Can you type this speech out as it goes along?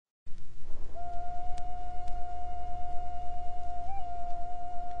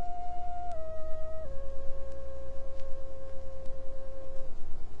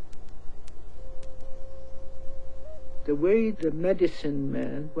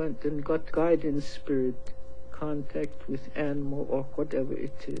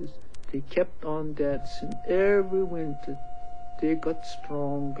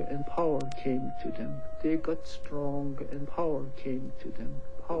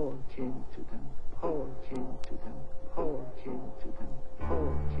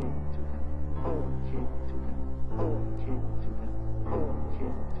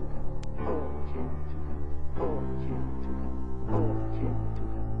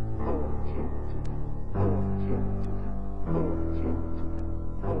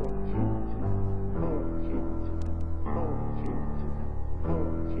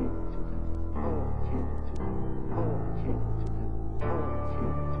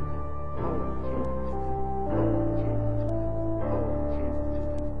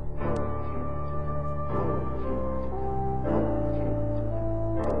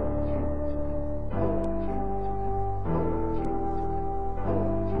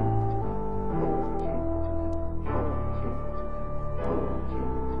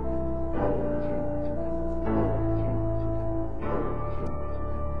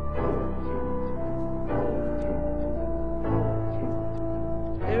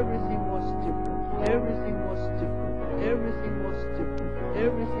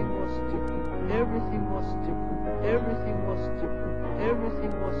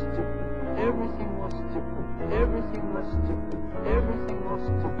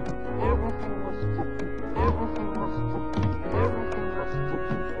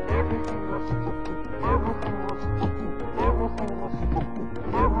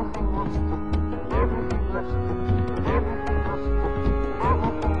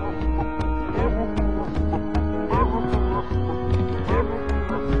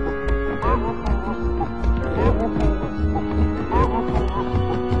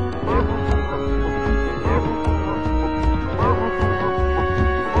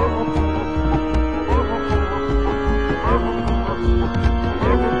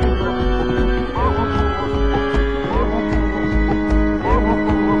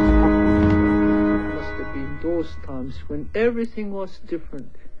When everything was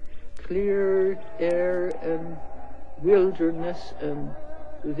different, clear air and wilderness, and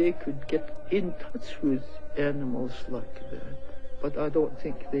they could get in touch with animals like that. But I don't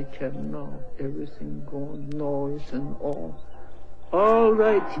think they can now. Everything gone, noise and all. All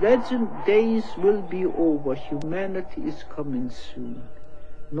right, legend days will be over. Humanity is coming soon.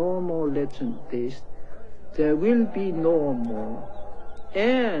 No more legend days. There will be no more.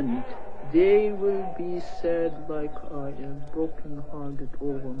 And they will be sad like I am, broken-hearted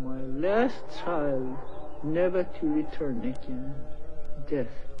over my last child, never to return again.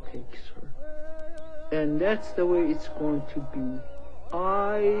 Death takes her. And that's the way it's going to be.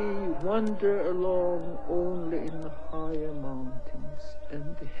 I wander along only in the higher mountains,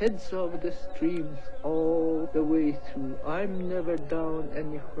 and the heads of the streams all the way through. I'm never down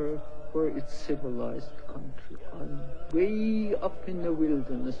anywhere where it's civilized country. I'm way up in the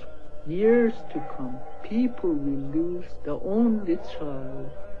wilderness. Years to come, people will lose the only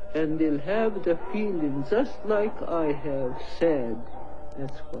child, and they'll have the feeling just like I have, sad.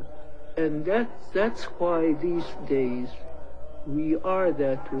 That's what. And that's why these days we are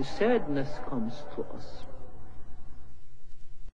that way. Sadness comes to us.